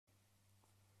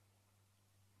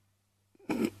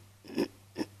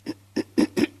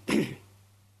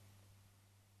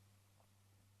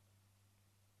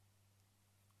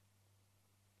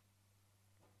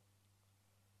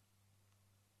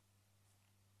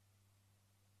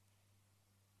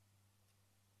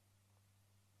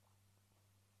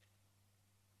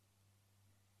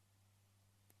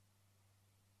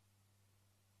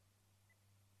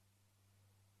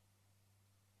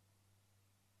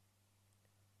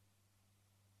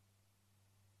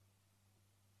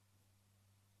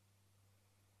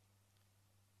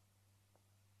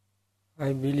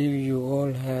I believe you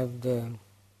all have the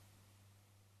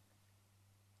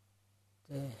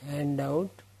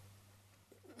handout.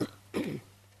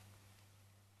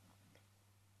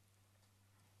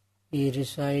 We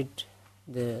recite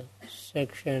the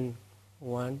section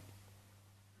 1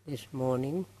 this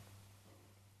morning.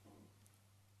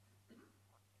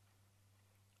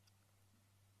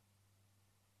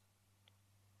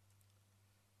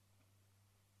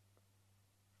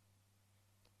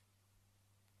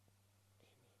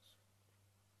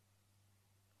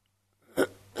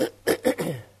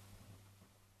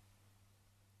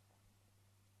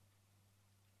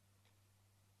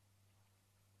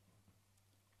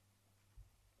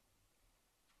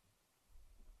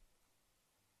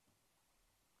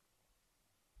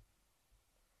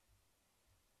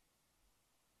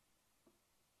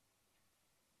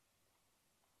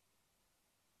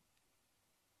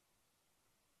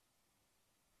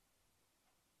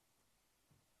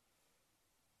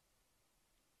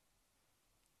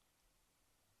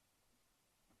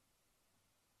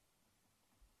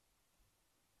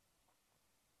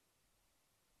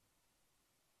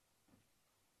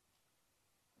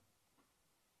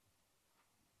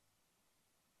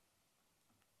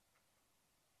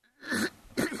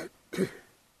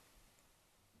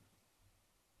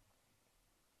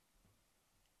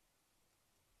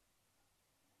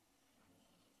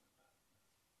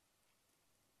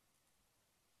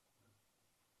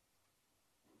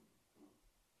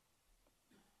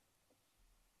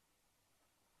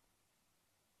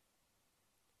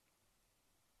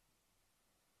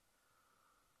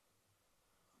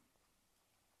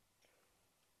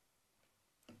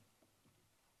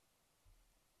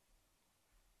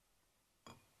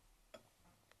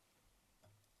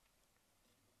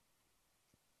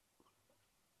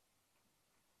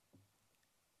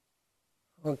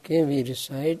 Okay, we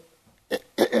recite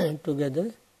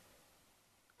together.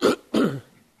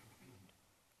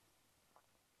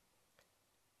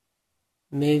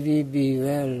 May we be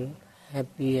well,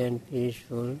 happy and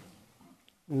peaceful.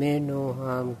 May no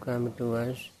harm come to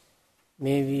us.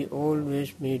 May we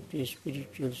always meet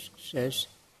spiritual success.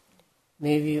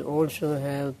 May we also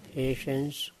have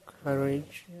patience,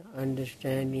 courage,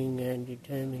 understanding and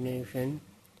determination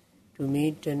to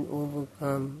meet and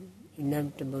overcome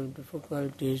inevitable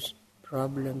difficulties,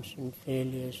 problems and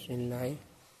failures in life.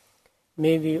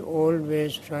 May we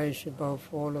always rise above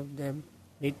all of them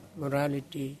with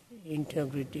morality,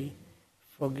 integrity,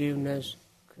 forgiveness,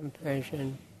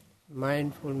 compassion,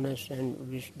 mindfulness and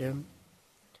wisdom.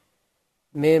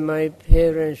 May my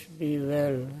parents be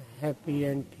well, happy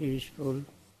and peaceful.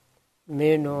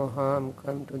 May no harm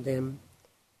come to them.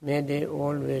 May they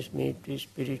always meet with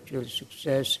spiritual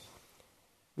success.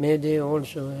 May they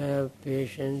also have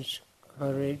patience,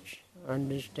 courage,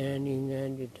 understanding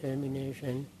and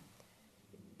determination.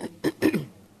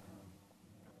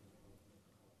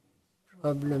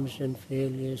 Problems and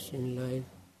failures in life.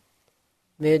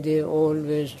 May they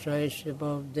always rise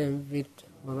above them with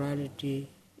morality,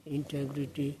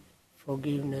 integrity,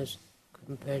 forgiveness,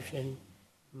 compassion,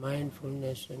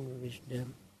 mindfulness and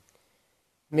wisdom.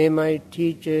 May my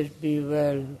teachers be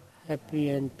well, happy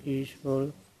and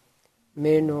peaceful.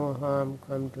 May no harm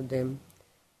come to them.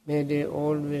 May they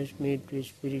always meet with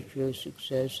spiritual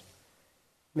success.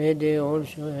 May they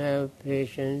also have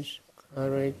patience,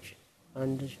 courage,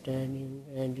 understanding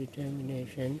and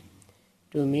determination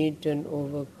to meet and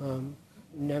overcome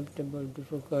inevitable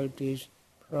difficulties,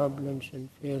 problems and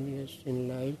failures in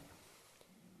life.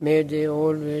 May they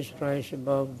always rise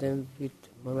above them with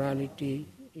morality,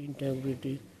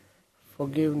 integrity,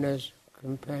 forgiveness,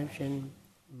 compassion,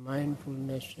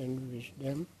 mindfulness and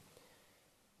wisdom.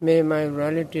 May my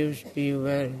relatives be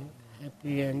well,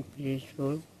 happy and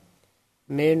peaceful.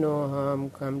 May no harm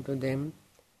come to them.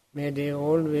 May they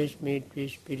always meet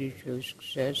with spiritual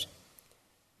success.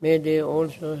 May they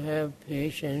also have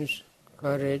patience,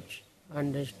 courage,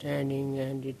 understanding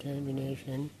and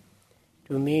determination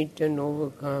to meet and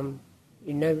overcome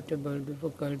inevitable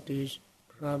difficulties,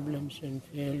 problems and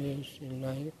failures in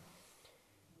life.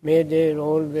 May they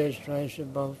always rise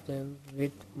above them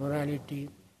with morality,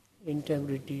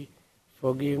 integrity,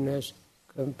 forgiveness,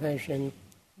 compassion,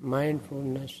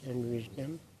 mindfulness and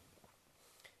wisdom.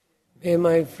 May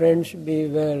my friends be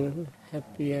well,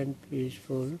 happy and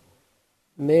peaceful.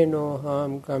 May no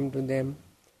harm come to them.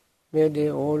 May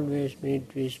they always meet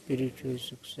with spiritual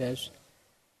success.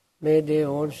 May they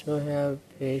also have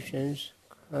patience,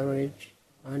 courage,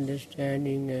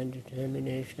 understanding and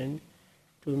determination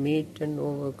to meet and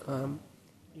overcome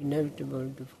inevitable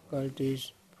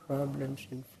difficulties, problems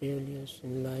and failures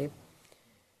in life.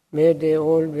 May they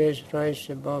always rise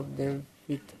above them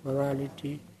with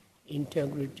morality,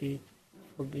 integrity,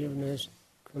 forgiveness,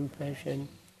 compassion,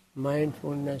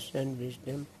 mindfulness and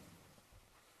wisdom.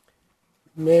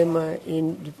 May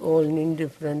all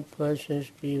indifferent persons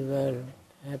be well,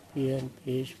 happy and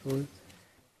peaceful.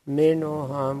 May no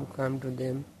harm come to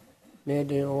them. May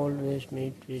they always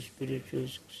meet with spiritual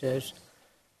success.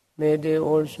 May they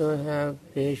also have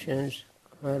patience,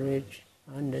 courage,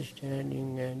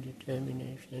 understanding and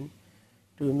determination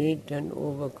to meet and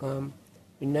overcome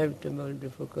inevitable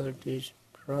difficulties,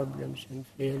 problems and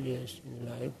failures in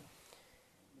life.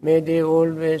 May they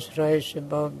always rise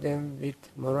above them with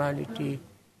morality,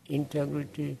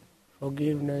 integrity,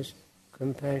 forgiveness,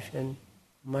 compassion,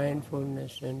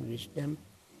 mindfulness and wisdom.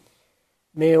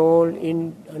 May all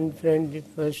unfriendly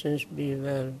persons be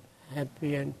well,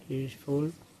 happy and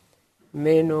peaceful.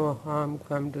 May no harm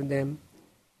come to them.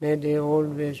 May they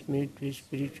always meet with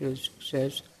spiritual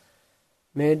success.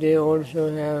 May they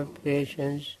also have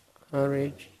patience,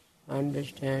 courage,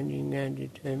 understanding and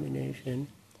determination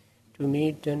to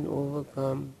meet and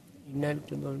overcome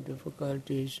inevitable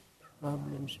difficulties,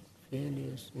 problems,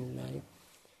 failures in life.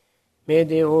 May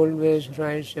they always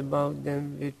rise above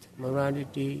them with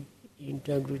morality,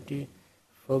 integrity,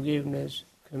 forgiveness,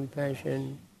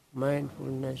 compassion,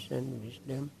 mindfulness and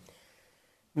wisdom.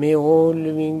 May all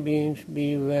living beings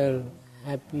be well,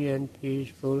 happy and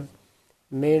peaceful.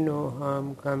 May no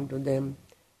harm come to them.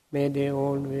 May they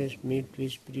always meet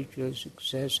with spiritual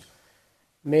success.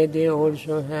 May they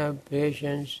also have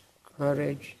patience,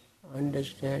 courage,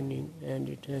 understanding and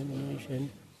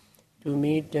determination to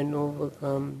meet and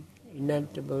overcome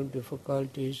inevitable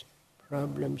difficulties,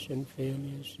 problems and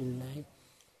failures in life.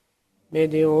 May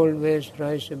they always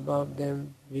rise above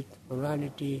them with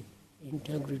morality,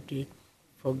 integrity,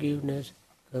 forgiveness,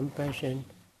 compassion,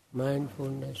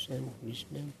 mindfulness and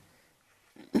wisdom.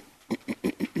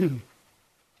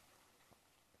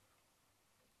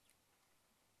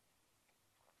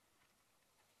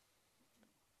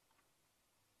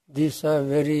 These are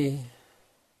very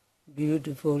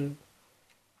beautiful,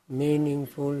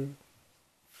 meaningful,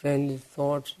 friendly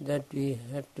thoughts that we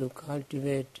have to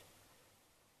cultivate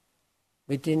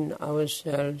within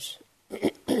ourselves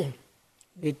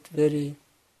with very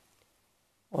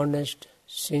honest,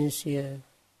 sincere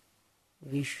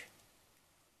wish.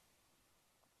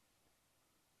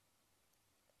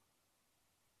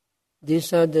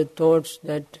 These are the words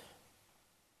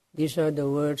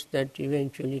that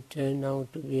eventually turn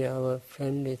out to be our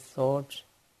friendly thoughts.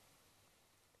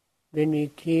 When we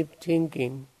keep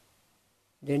thinking,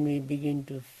 then we begin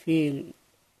to feel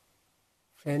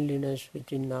friendliness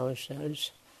within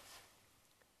ourselves.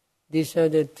 These are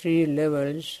the three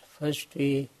levels. First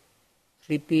we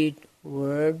repeat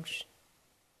words,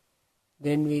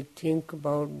 then we think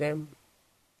about them,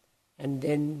 and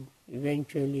then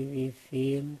eventually we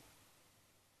feel.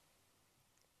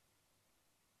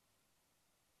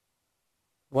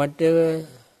 Whatever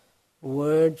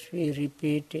words we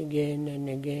repeat again and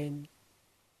again,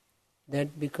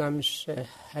 that becomes a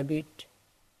habit.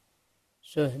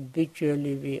 So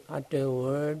habitually we utter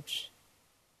words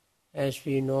as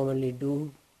we normally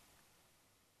do.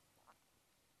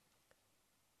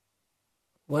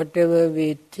 Whatever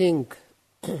we think,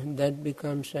 that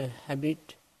becomes a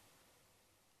habit.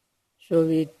 So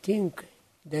we think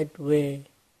that way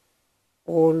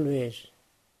always,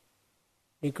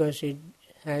 because it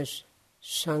has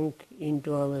sunk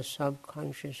into our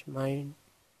subconscious mind,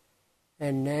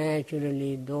 and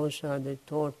naturally those are the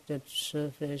thoughts that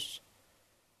surface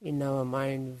in our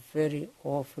mind very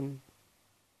often.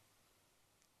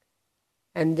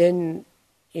 And then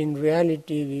in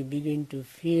reality we begin to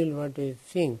feel what we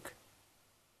think,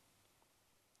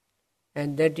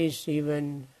 and that is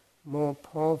even more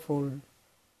powerful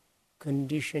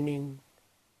conditioning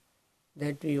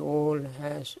that we all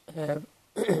have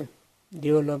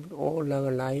developed all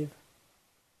our life.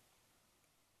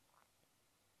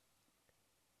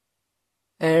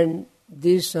 And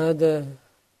these are the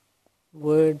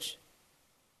words,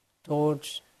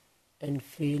 thoughts and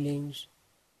feelings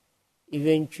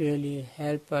eventually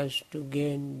help us to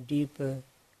gain deeper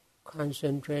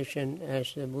concentration,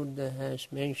 as the Buddha has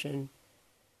mentioned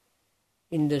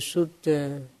in the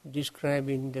sutta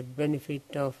describing the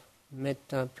benefit of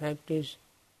metta practice.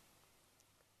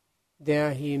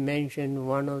 There he mentioned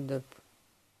one of the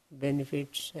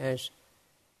benefits as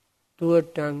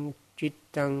tuvatang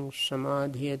cittang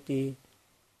samadhyati,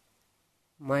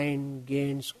 mind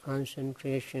gains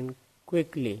concentration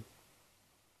quickly.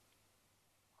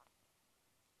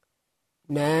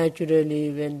 Naturally,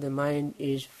 when the mind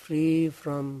is free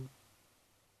from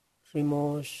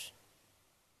remorse,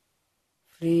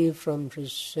 free from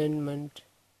resentment,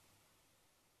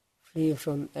 free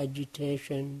from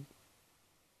agitation,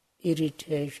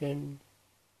 irritation.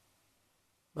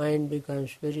 Mind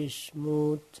becomes very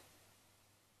smooth,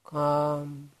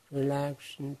 calm,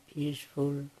 relaxed and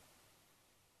peaceful.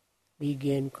 We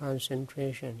gain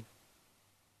concentration.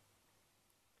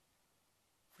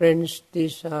 Friends,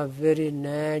 these are very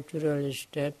natural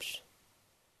steps,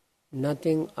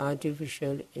 nothing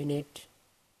artificial in it.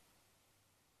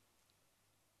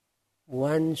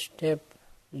 One step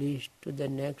leads to the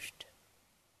next,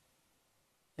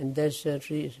 and that's a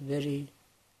very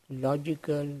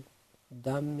logical,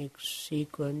 dhammic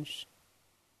sequence.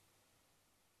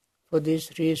 For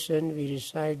this reason, we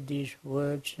recite these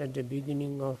words at the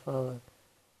beginning of our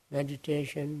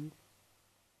meditation.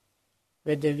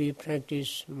 Whether we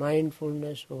practice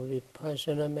mindfulness or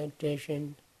vipassana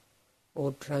meditation,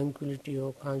 or tranquility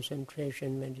or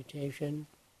concentration meditation,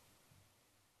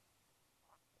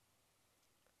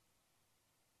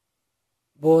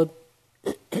 both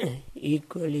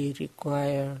equally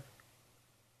require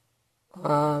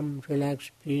calm,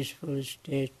 relaxed, peaceful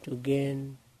state to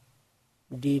gain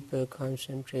deeper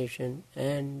concentration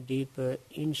and deeper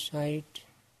insight.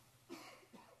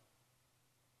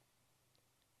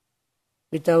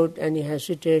 Without any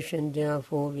hesitation,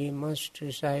 therefore, we must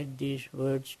recite these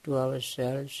words to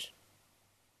ourselves.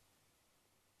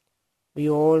 We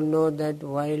all know that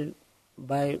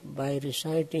by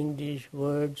reciting these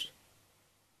words,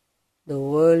 the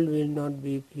world will not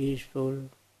be peaceful,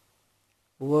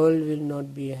 world will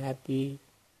not be happy,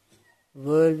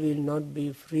 world will not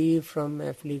be free from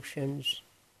afflictions,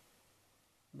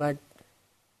 but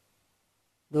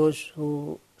those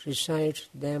who recite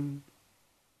them,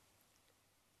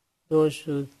 those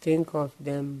who think of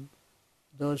them,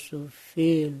 those who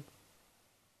feel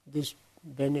this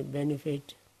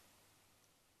benefit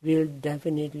will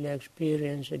definitely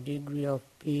experience a degree of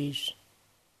peace,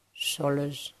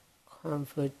 solace,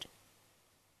 comfort.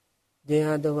 They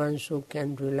are the ones who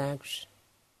can relax.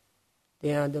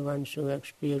 They are the ones who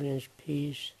experience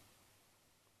peace.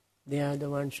 They are the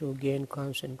ones who gain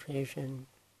concentration.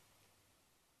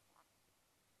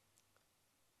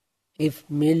 If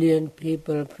million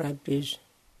people practice,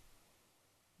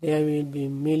 there will be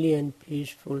million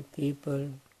peaceful people,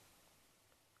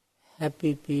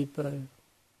 happy people,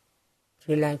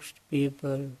 relaxed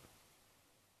people,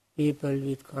 people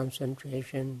with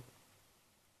concentration.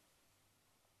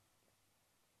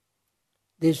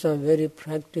 These are very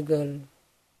practical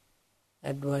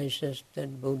advices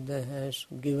that Buddha has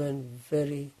given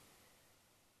very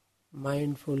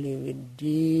mindfully with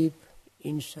deep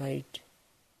insight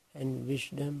and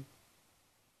wisdom.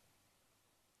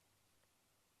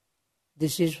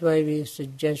 This is why we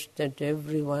suggest that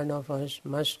every one of us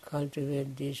must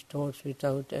cultivate these thoughts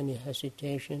without any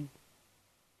hesitation,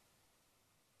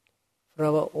 for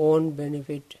our own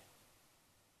benefit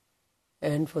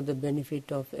and for the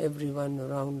benefit of everyone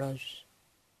around us.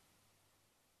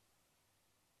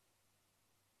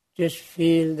 Just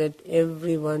feel that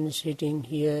everyone sitting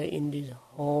here in this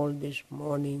hall this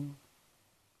morning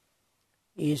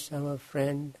is our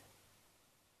friend.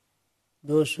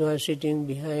 Those who are sitting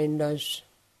behind us,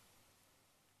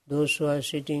 those who are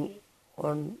sitting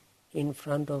in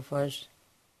front of us,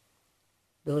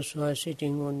 those who are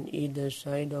sitting on either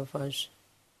side of us,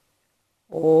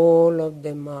 all of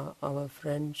them are our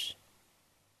friends.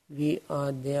 We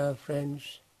are their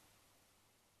friends.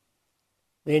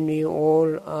 When we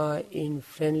all are in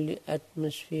friendly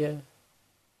atmosphere,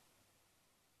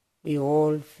 we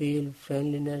all feel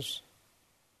friendliness.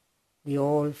 We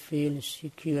all feel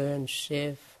secure and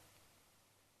safe.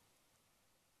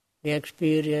 We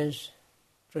experience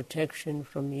protection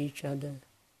from each other,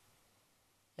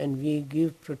 and we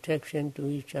give protection to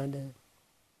each other.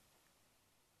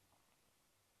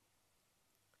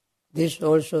 This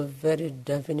also very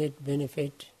definite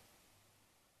benefit.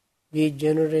 We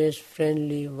generate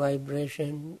friendly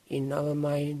vibration in our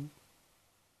mind,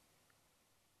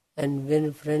 and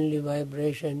when friendly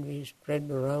vibration we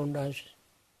spread around us,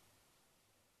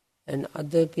 and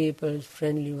other people's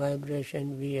friendly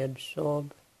vibration we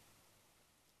absorb,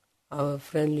 our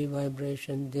friendly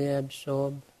vibration they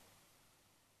absorb.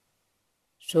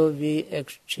 So we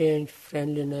exchange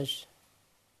friendliness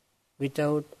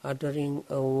without uttering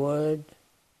a word,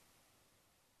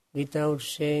 without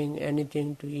saying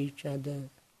anything to each other.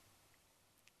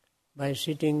 By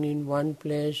sitting in one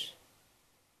place,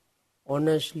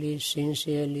 honestly,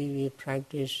 sincerely we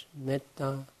practice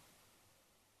metta,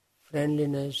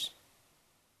 friendliness,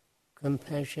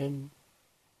 compassion.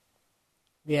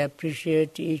 We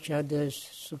appreciate each other's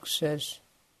success,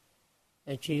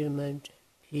 achievement,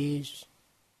 peace,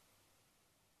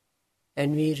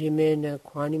 and we remain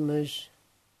equanimous,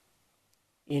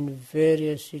 in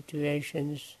various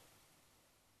situations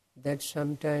that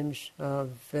sometimes are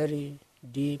very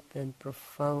deep and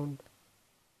profound.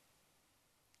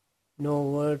 No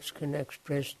words can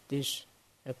express this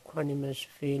equanimous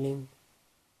feeling.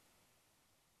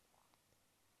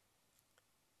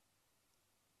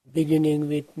 Beginning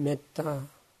with metta,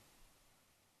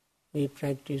 we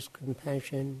practice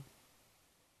compassion,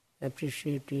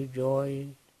 appreciative joy,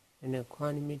 and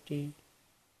equanimity.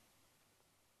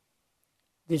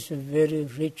 This is a very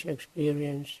rich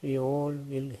experience we all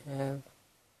will have,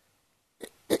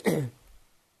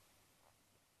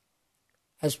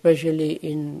 especially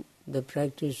in the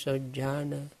practice of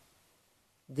jhana.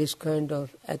 This kind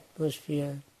of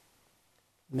atmosphere,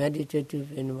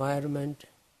 meditative environment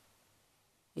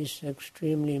is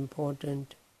extremely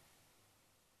important.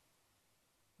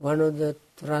 One of the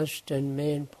thrust and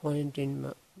main point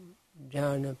in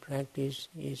jhana practice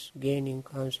is gaining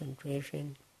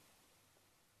concentration.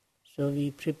 So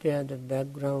we prepare the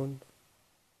background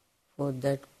for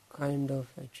that kind of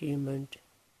achievement,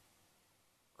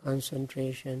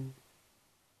 concentration.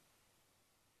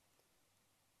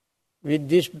 With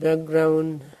this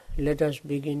background, let us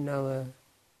begin our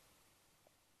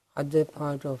other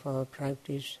part of our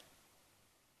practice.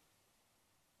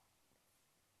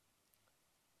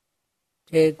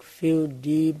 Take few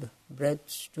deep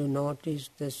breaths to notice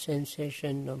the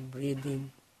sensation of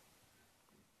breathing.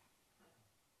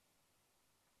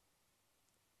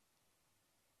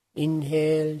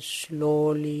 Inhale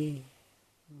slowly,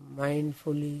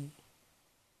 mindfully,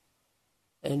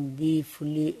 and be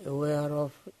fully aware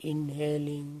of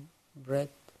inhaling breath.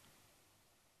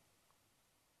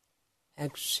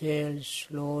 Exhale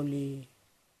slowly,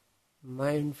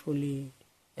 mindfully,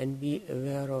 and be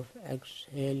aware of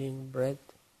exhaling breath.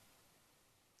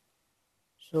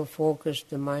 So focus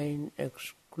the mind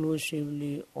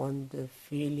exclusively on the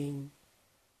feeling,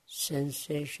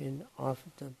 sensation of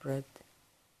the breath.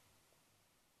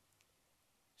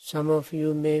 Some of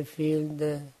you may feel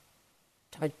the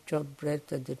touch of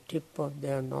breath at the tip of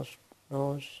their nose.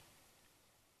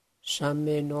 Some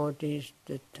may notice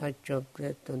the touch of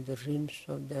breath on the rims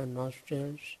of their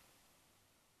nostrils.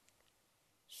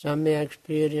 Some may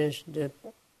experience the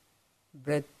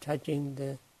breath touching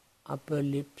the upper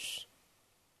lips.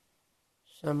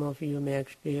 Some of you may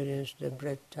experience the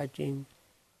breath touching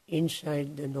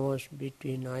inside the nose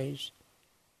between eyes.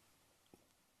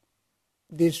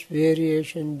 This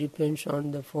variation depends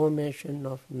on the formation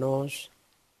of nose.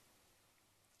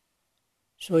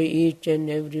 So each and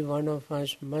every one of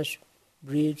us must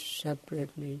breathe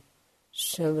separately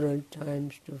several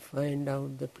times to find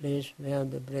out the place where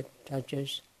the breath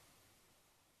touches,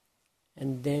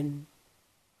 and then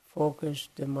focus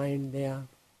the mind there.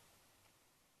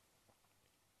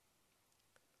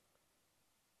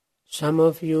 Some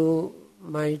of you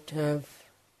might have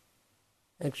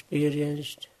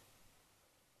experienced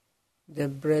the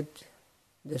breath,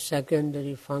 the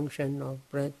secondary function of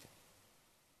breath,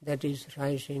 that is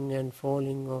rising and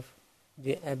falling of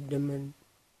the abdomen.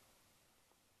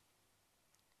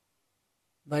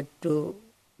 But to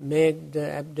make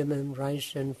the abdomen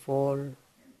rise and fall,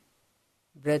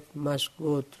 breath must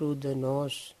go through the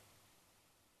nose,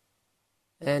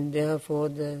 and therefore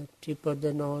the tip of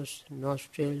the nose,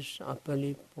 nostrils, upper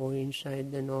lip or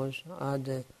inside the nose are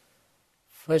the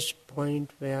first point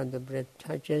where the breath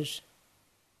touches.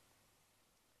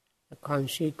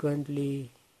 Consequently,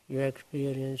 you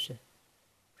experience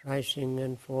rising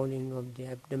and falling of the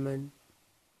abdomen.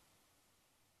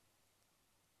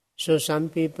 So some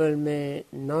people may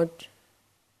not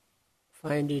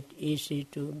find it easy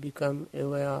to become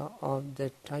aware of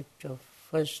the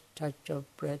first touch of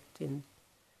breath in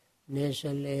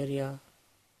nasal area.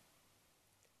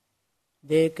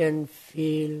 They can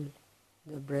feel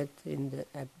the breath in the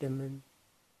abdomen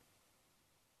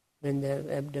when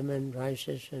the abdomen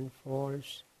rises and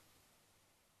falls,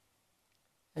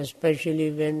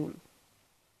 especially when,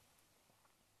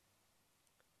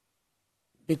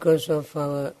 because of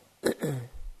our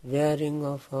wearing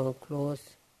of our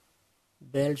clothes,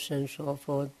 belts and so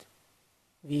forth,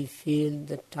 we feel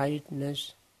the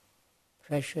tightness,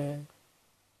 pressure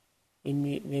when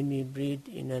we breathe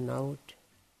in and out.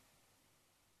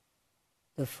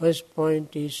 The first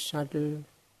point is subtle.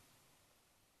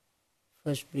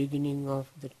 First beginning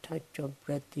of the touch of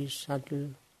breath is subtle.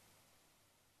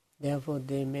 Therefore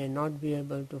they may not be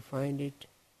able to find it.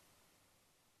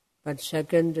 But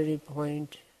secondary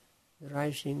point,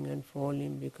 rising and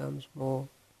falling, becomes more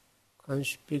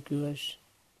conspicuous,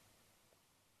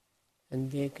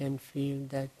 and they can feel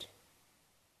that.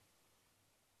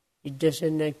 It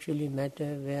doesn't actually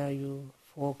matter where you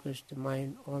focus the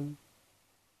mind on.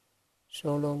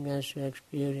 so long as you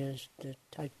experience the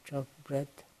touch of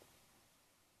breath,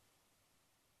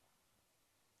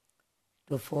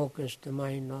 to focus the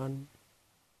mind on.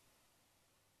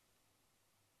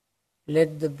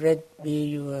 Let the breath be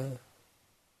your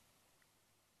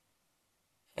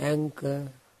anchor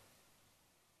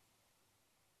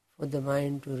for the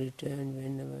mind to return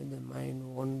whenever the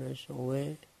mind wanders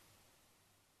away.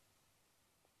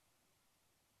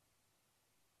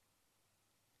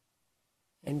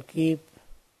 And keep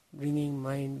bringing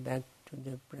mind back to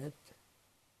the breath.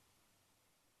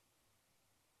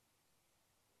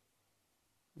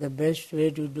 The best way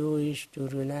to do is to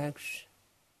relax,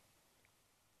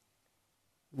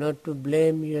 not to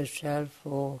blame yourself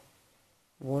for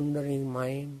wandering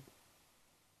mind.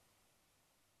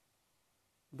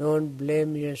 Don't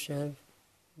blame yourself.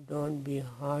 Don't be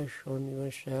harsh on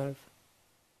yourself.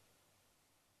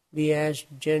 Be as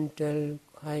gentle,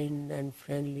 kind and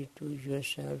friendly to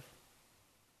yourself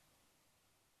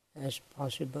as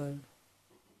possible.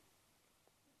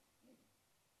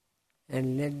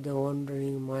 And let the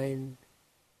wandering mind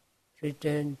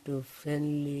return to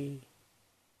friendly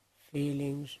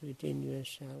feelings within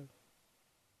yourself.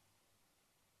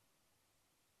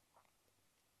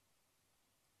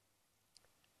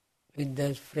 With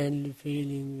that friendly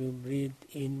feeling, you breathe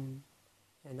in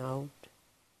and out.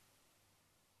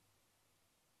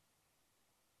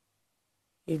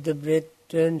 If the breath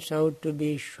turns out to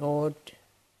be short,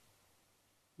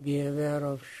 be aware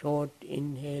of short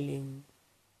inhaling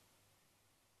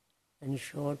and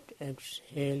short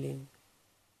exhaling.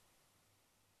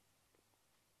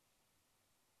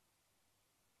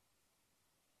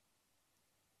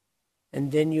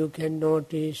 And then you can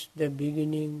notice the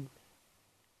beginning,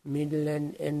 middle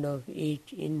and end of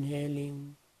each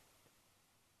inhaling,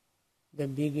 the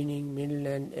beginning, middle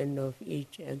and end of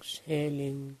each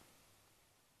exhaling.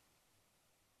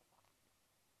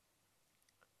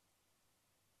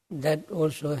 That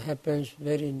also happens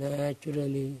very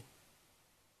naturally.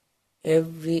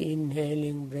 Every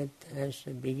inhaling breath has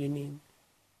a beginning,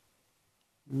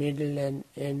 middle and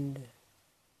end.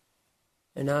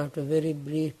 And after a very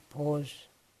brief pause,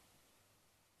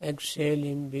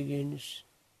 exhaling begins.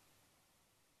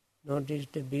 Notice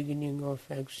the beginning of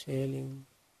exhaling,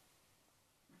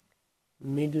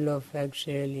 middle of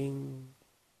exhaling,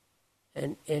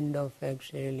 and end of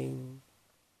exhaling,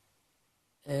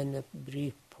 and a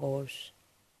brief pause.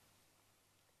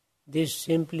 This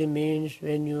simply means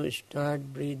when you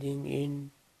start breathing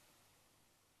in,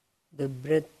 the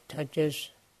breath touches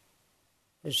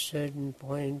a certain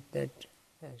point that,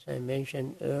 as I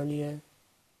mentioned earlier,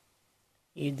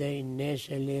 either in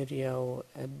nasal area or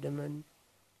abdomen.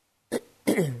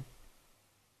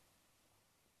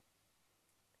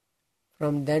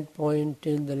 From that point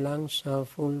till the lungs are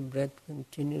full, breath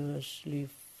continuously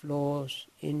flows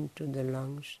into the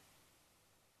lungs.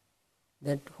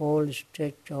 That whole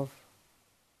stretch of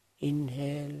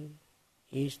inhale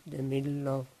is the middle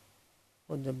of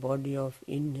or the body of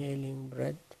inhaling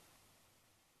breath.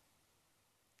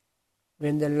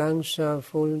 When the lungs are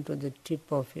full to the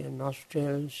tip of your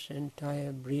nostrils,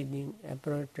 entire breathing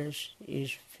apparatus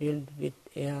is filled with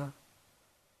air.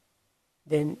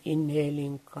 Then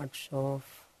inhaling cuts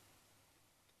off.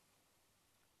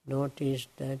 Notice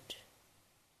that.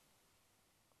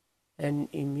 And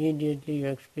immediately you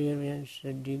experience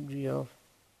a degree of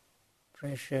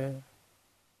pressure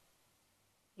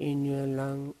in your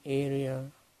lung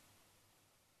area.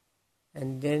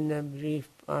 And then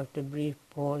after a brief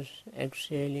pause,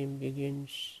 exhaling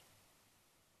begins.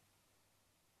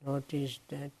 Notice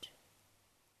that.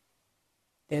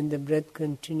 Then the breath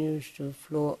continues to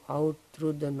flow out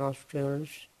through the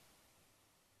nostrils.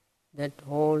 That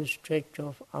whole stretch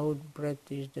of out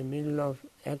breath is the middle of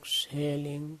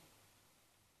exhaling.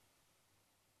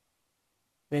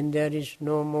 When there is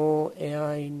no more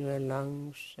air in your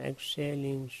lungs,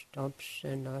 exhaling stops,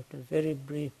 and after a very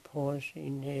brief pause,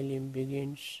 inhaling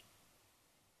begins.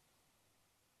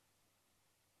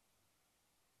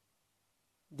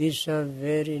 These are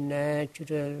very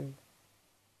natural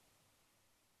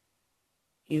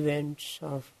events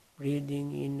of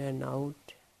breathing in and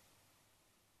out.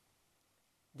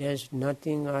 There's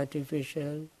nothing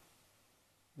artificial,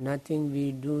 nothing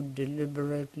we do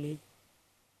deliberately,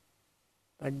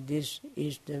 but this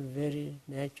is the very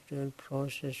natural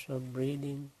process of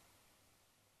breathing.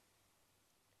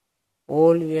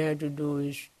 All we have to do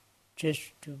is just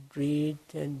to breathe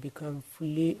and become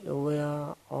fully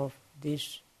aware of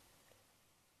this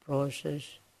process,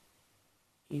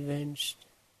 events,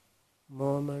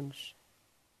 moments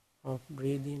of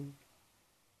breathing.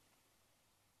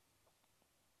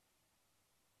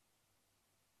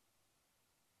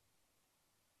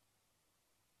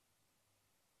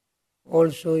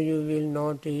 Also you will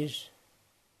notice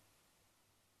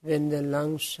when the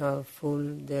lungs are full,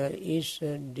 there is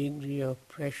a degree of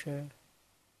pressure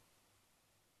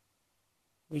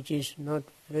which is not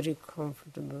very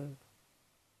comfortable.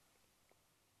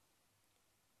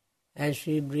 As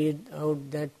we breathe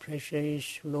out, that pressure is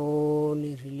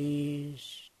slowly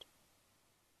released,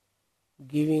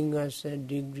 giving us a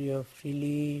degree of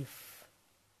relief.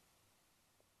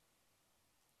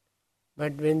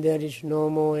 But when there is no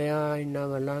more air in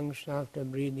our lungs after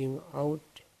breathing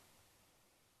out,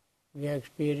 we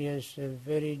experience a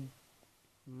very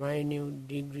minute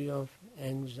degree of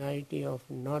anxiety of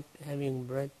not having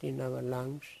breath in our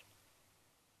lungs.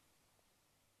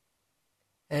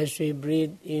 As we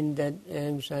breathe in, that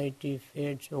anxiety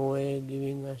fades away,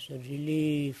 giving us a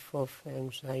relief of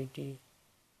anxiety.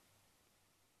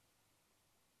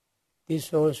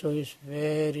 This also is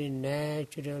very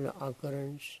natural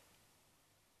occurrence.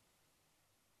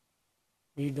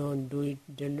 We don't do it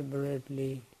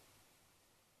deliberately.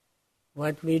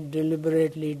 What we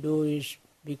deliberately do is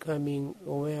becoming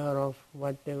aware of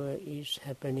whatever is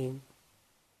happening,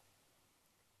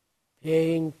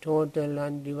 paying total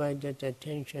undivided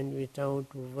attention without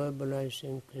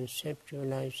verbalizing,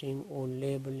 conceptualizing or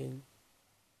labeling.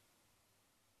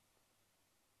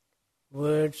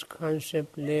 Words,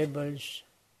 concept, labels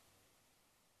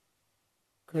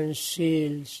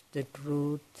conceals the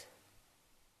truth.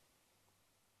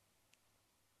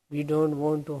 We don't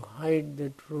want to hide the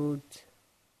truth.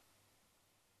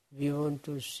 We want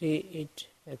to see it,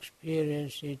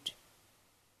 experience it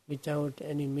without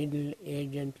any middle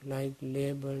agent like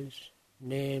labels,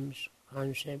 names,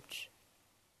 concepts.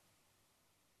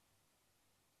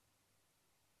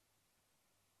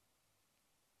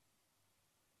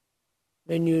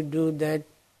 When you do that,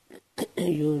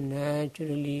 you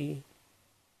naturally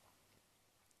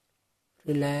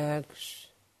relax.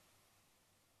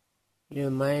 Your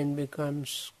mind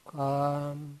becomes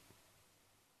calm,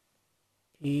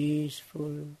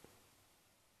 peaceful.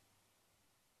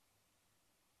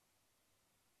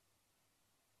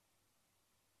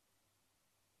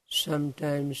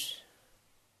 Sometimes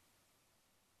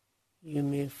you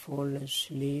may fall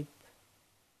asleep,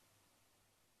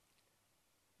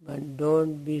 but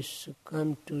don't be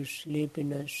succumb to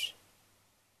sleepiness.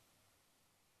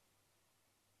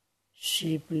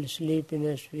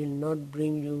 Sleepiness will not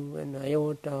bring you an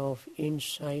iota of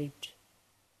insight.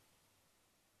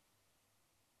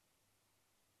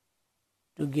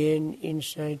 To gain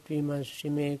insight, we must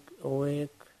remain awake,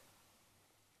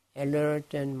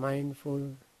 alert and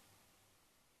mindful.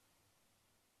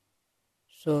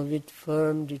 So with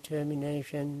firm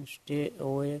determination, stay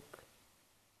awake.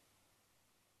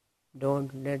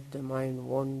 Don't let the mind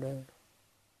wander.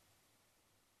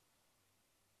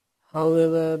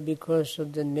 However, because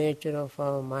of the nature of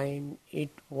our mind, it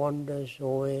wanders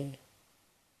away.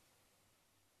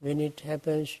 When it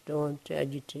happens, don't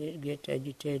get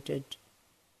agitated,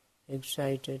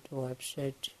 excited or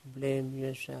upset, blame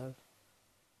yourself.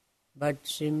 But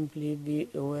simply be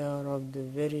aware of the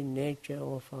very nature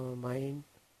of our mind.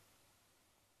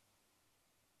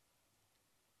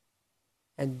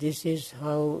 And this is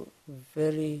how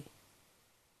very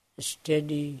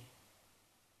steady,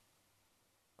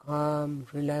 calm,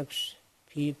 relaxed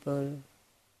people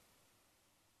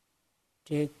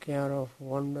take care of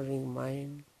wandering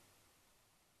mind.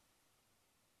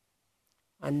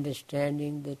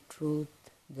 Understanding the truth,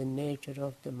 the nature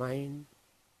of the mind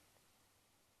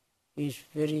is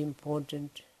very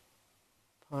important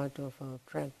part of our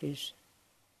practice.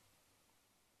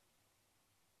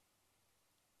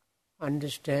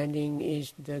 Understanding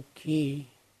is the key,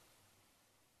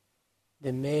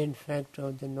 the main factor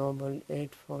of the Noble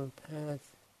Eightfold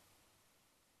Path.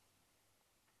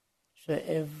 So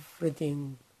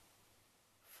everything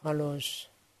follows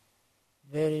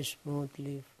very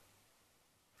smoothly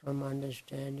from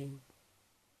understanding.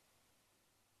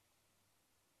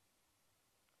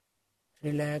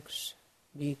 Relax,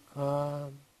 be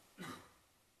calm,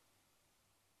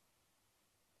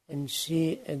 and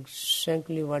see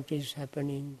exactly what is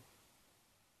happening.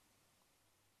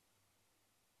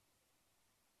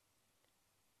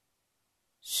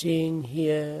 Seeing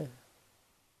here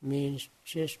means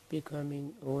just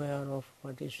becoming aware of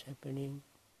what is happening.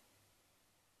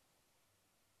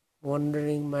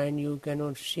 Wandering mind you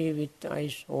cannot see with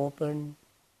eyes open.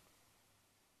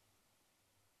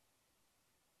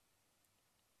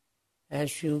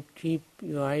 As you keep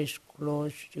your eyes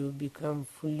closed, you become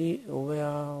fully aware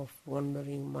of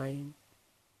wandering mind.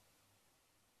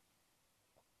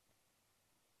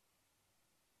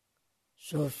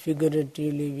 So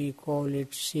figuratively we call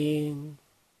it seeing.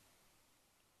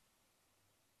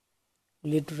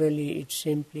 Literally, it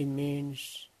simply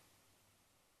means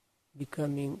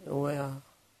becoming aware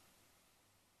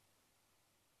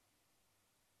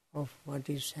of what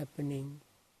is happening.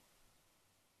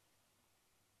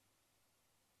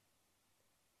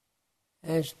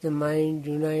 As the mind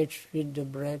unites with the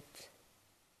breath,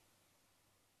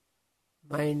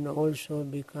 mind also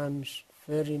becomes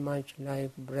very much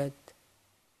like breath,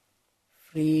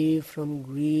 free from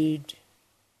greed,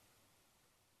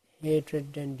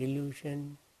 hatred and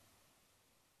delusion.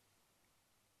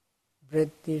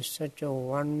 Breath is such a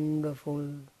wonderful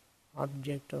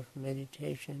object of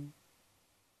meditation,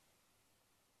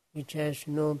 which has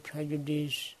no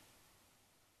prejudice,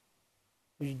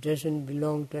 which doesn't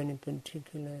belong to any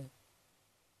particular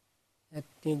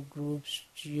ethnic groups,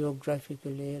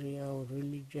 geographical area or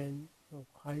religion or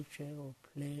culture or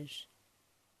place.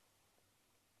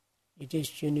 It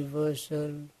is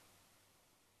universal.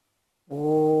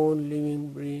 All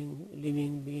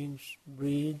living beings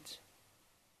breathe.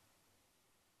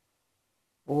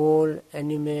 All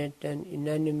animate and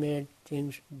inanimate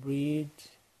things breathe.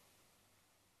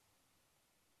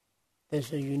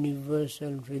 There's a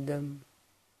universal rhythm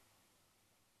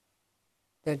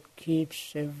that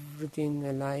keeps everything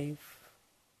alive,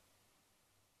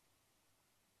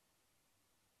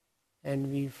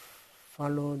 and we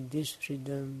follow this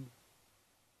rhythm,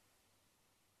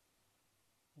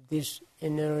 this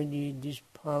energy, this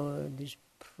power, this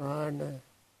prana,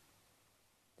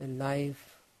 the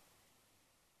life,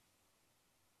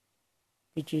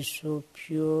 which is so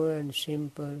pure and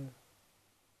simple,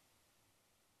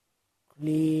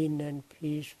 clean and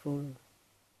peaceful.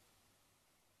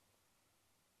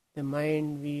 The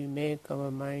mind, we make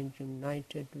our mind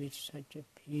united with such a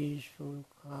peaceful,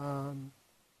 calm,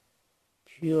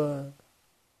 pure,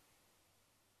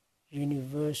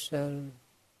 universal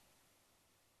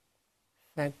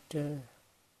factor,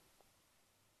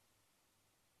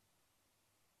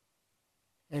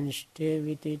 and stay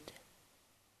with it.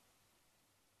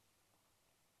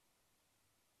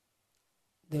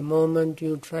 The moment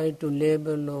you try to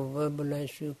label or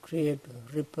verbalize, you create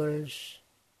ripples,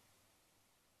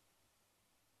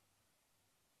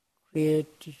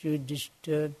 you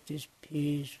disturb this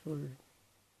peaceful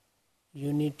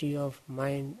unity of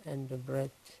mind and the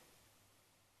breath.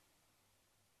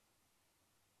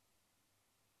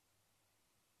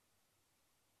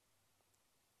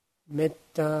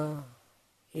 Metta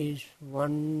is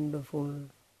wonderful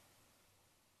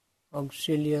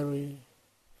auxiliary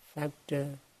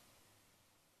factor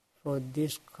for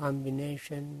this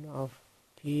combination of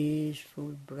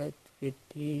peaceful breath with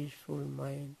peaceful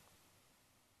mind.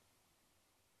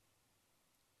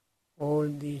 All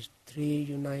these three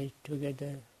unite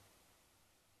together.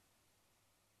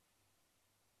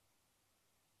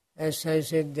 As I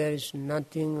said, there is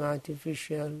nothing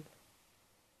artificial,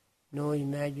 no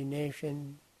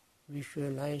imagination,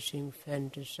 visualizing,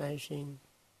 fantasizing,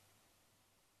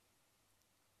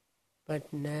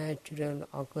 but natural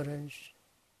occurrence.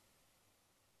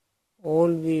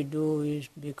 All we do is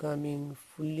becoming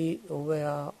fully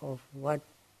aware of what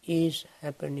is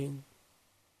happening.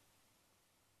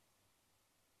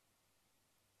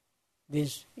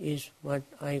 This is what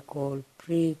I call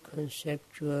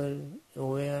pre-conceptual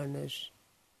awareness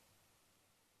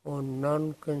or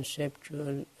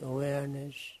non-conceptual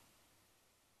awareness.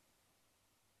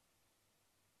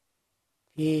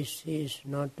 Peace is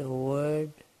not a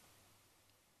word.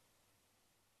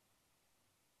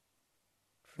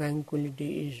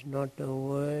 Tranquility is not a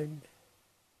word.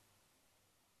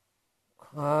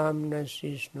 Calmness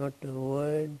is not a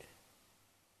word.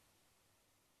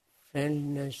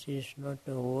 Friendliness is not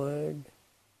a word.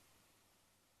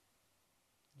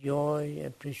 Joy,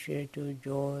 appreciative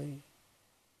joy,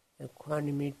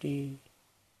 equanimity,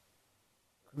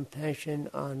 compassion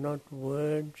are not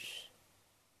words.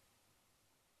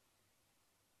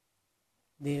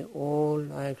 They all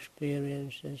are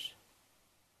experiences.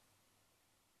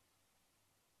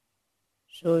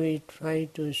 So we try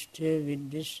to stay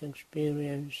with this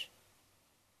experience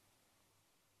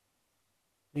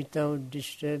without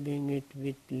disturbing it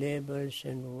with labels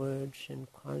and words and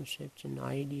concepts and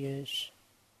ideas.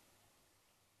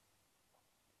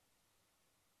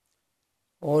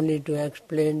 Only to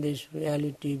explain this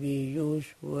reality we use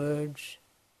words,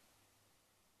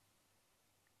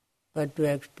 but to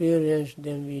experience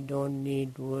them we don't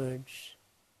need words.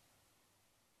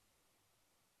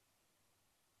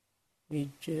 We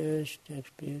just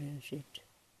experience it.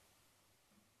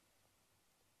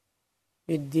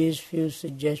 With these few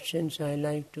suggestions, I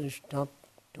like to stop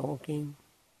talking.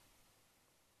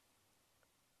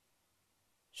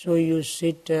 So you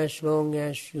sit as long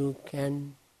as you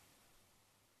can.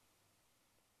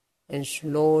 and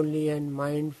slowly and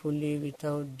mindfully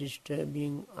without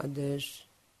disturbing others.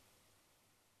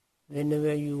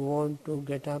 Whenever you want to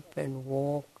get up and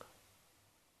walk,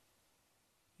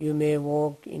 you may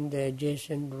walk in the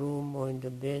adjacent room or in the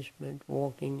basement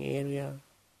walking area.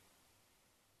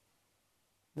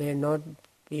 May not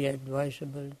be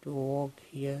advisable to walk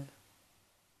here,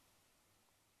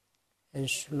 and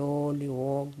slowly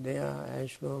walk there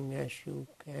as long as you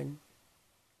can,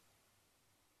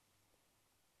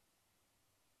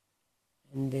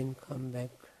 and then come back.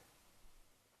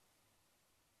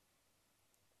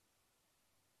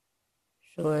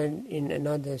 So in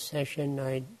another session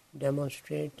I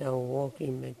demonstrate our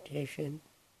walking meditation.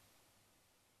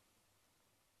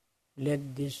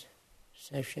 Let this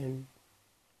session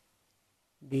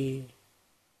be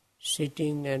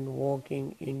sitting and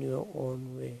walking in your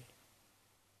own way,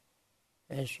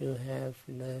 as you have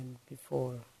learned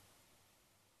before.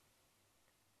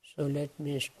 So let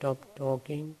me stop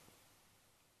talking,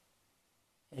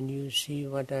 and you see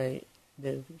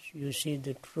you see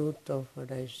the truth of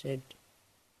what I said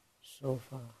so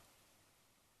far.